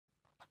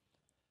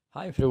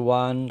Hi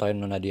everyone,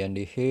 Reno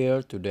Nadiandi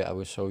here. Today I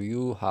will show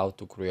you how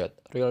to create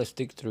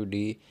realistic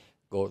 3D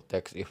gold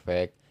text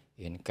effect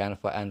in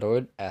Canva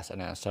Android as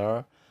an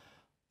answer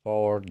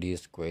for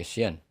this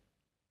question.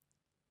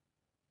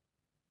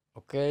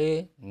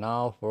 Okay,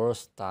 now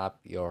first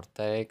type your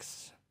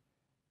text.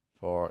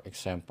 For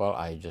example,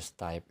 I just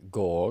type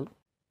gold.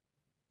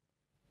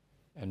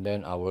 And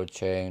then I will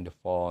change the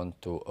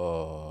font to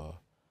a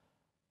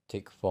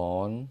thick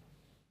font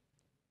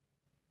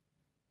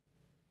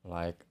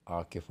like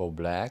Archivo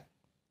Black.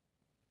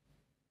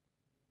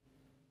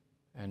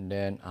 And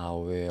then I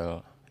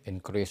will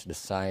increase the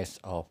size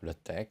of the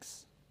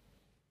text.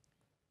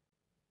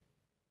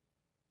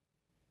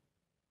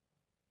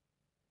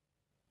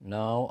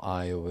 Now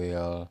I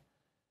will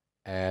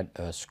add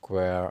a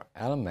square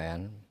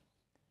element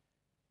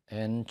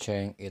and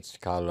change its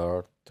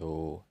color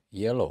to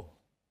yellow.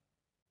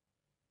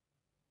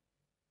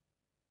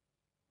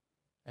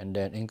 And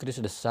then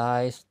increase the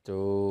size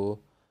to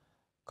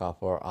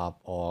cover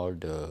up all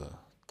the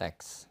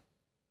text.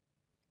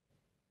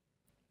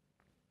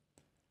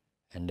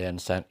 And then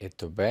send it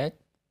to back.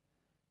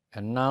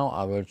 And now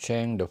I will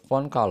change the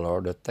font color,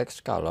 the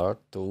text color,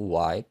 to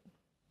white.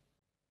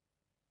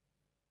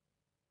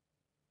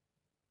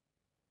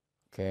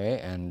 Okay,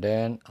 and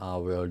then I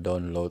will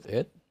download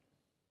it.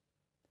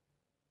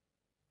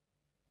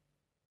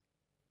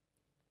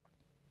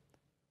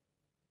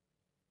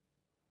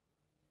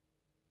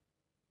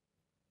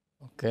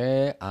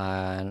 Okay,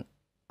 and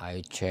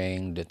I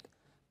change the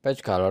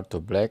page color to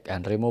black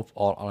and remove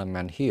all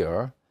elements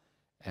here.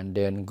 And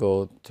then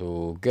go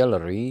to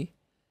gallery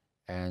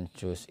and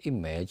choose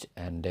image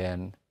and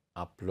then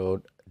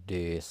upload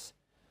this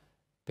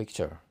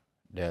picture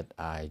that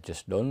I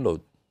just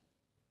download.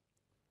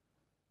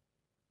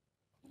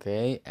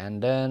 Okay,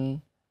 and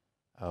then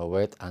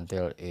wait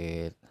until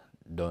it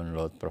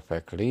download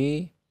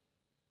perfectly,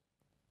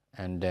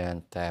 and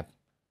then tap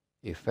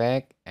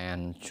effect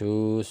and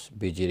choose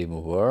BG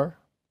remover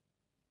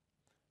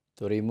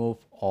to remove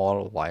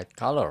all white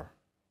color.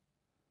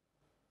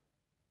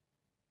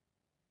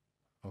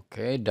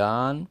 Okay,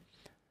 done.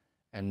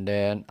 And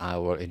then I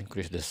will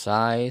increase the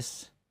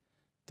size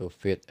to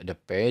fit the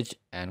page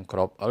and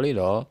crop a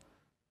little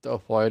to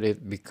avoid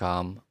it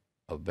become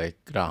a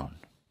background.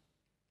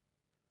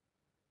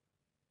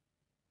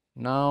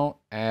 Now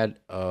add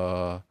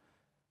a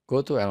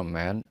go to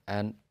element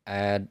and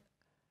add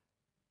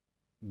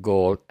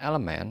gold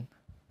element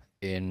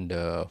in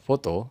the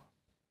photo.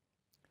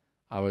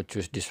 I will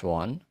choose this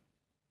one.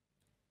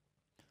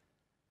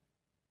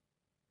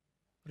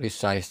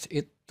 Resize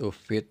it to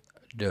fit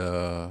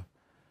the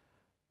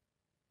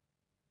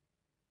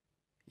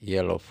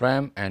yellow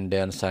frame and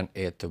then send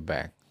it to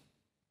back.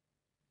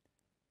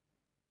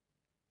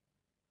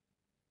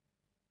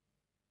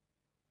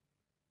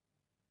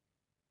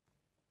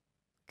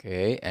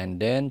 Okay, and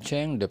then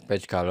change the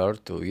page color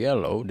to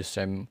yellow, the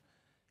same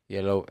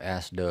yellow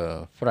as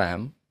the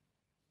frame,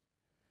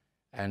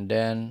 and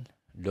then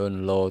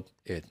download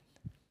it.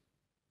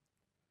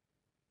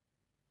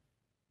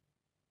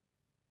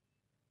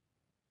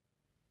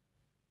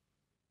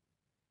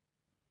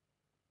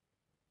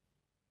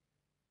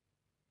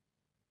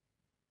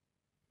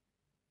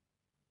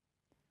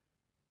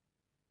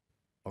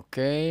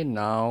 Okay,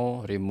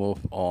 now remove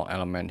all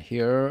element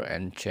here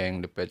and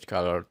change the page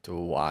color to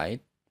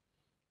white.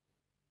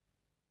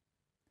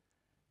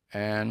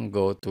 And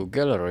go to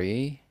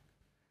gallery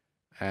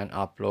and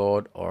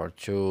upload or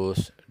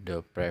choose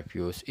the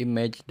previous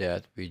image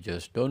that we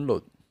just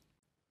download.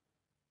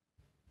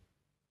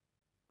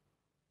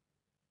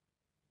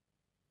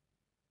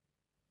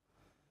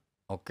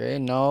 Okay,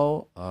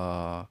 now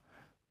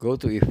go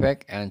to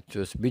effect and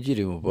choose BG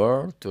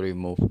remover to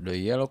remove the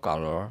yellow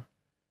color.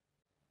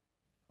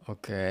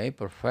 Okay,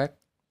 perfect.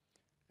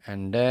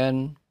 And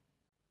then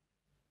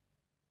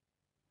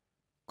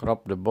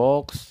crop the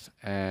box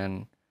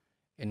and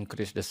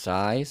increase the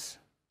size.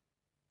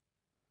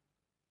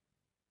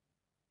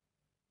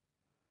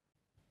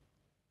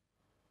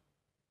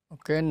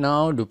 Okay,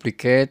 now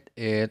duplicate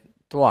it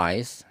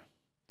twice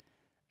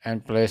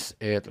and place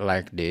it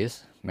like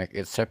this. Make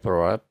it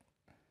separate.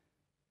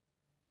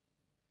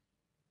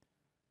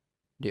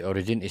 The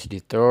origin is the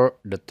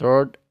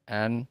third,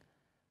 and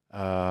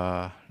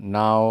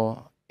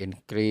now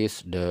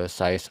increase the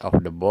size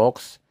of the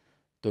box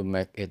to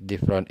make it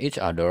different each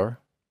other.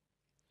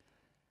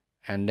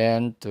 And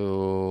then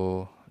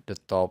to the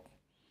top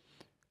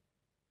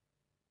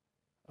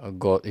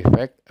gold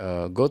effect,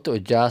 go to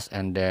adjust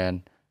and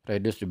then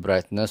reduce the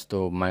brightness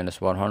to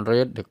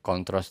 -100, the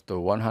contrast to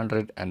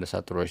 100, and the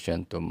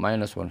saturation to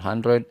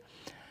 -100,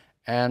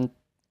 and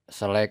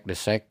select the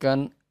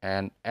second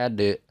and add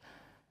the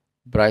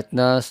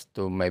brightness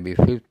to maybe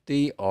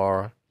 50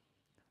 or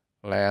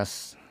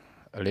less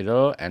a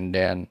little, and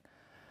then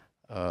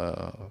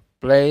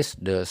place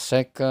the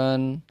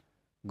second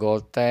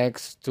gold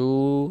text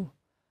to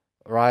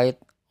right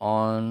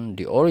on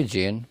the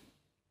origin.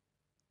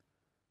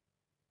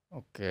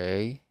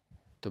 Okay,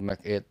 to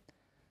make it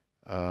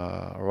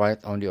right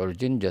on the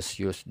origin, just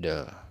use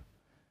the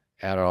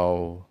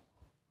arrow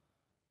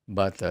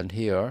button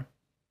here,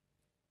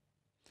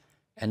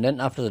 and then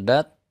after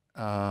that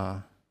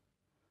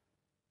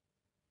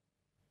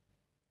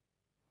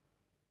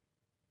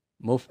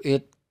move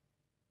it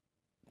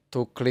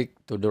to click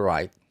to the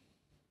right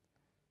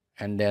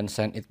and then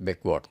send it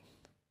backward.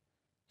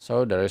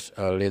 So there is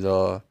a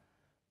little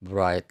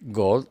bright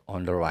gold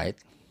on the right,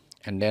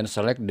 and then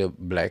select the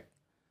black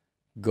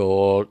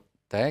gold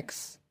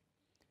text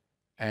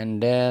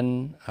and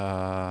then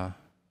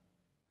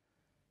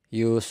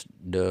use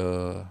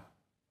the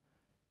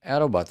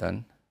arrow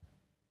button.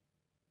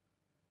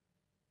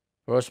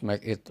 First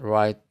make it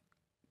right,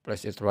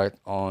 place it right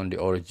on the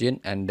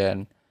origin, and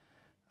then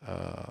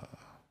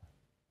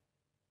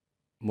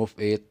move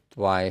it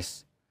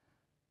twice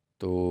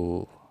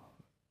to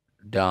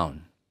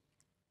down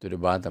to the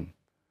bottom.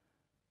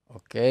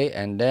 Okay,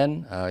 and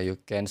then you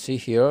can see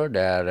here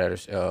that there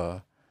is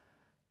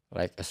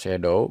like a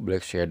shadow,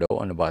 black shadow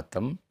on the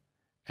bottom,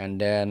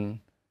 and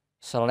then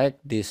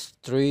select these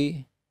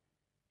three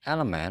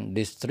elements,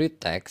 these three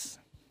texts,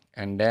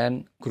 and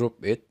then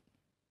group it,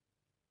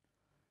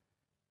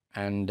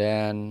 and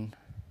then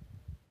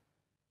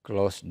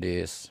close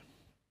this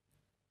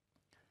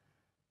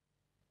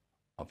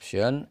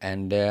option,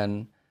 and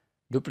then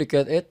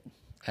duplicate it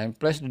and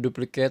place the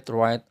duplicate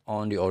right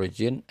on the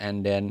origin,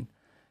 and then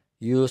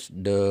use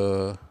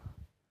the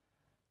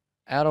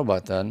arrow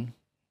button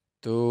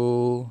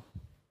to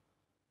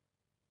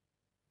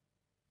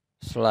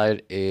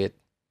slide it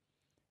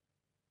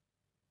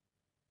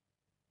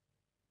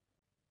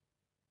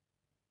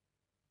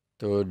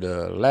to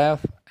the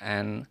left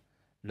and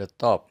the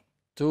top,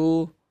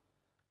 to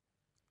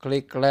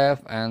click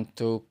left and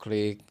to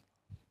click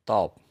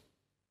top,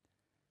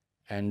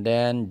 and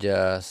then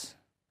just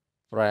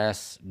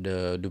press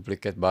the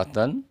duplicate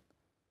button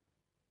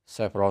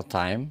several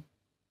times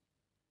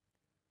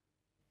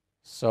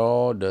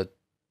so the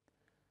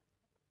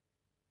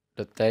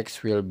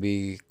text will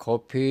be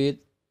copied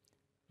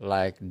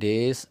like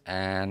this,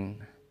 and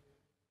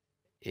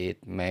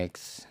it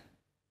makes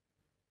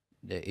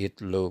it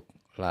look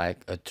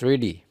like a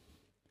 3D.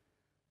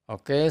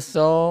 Okay,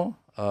 so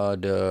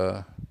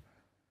the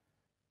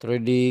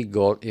 3D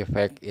gold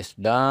effect is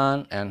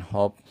done, and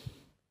hope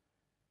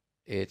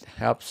it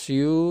helps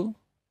you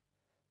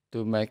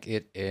to make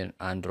it in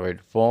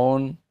Android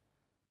phone.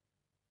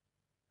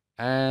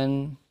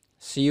 And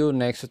see you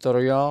next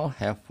tutorial.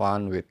 Have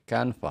fun with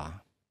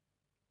Canva.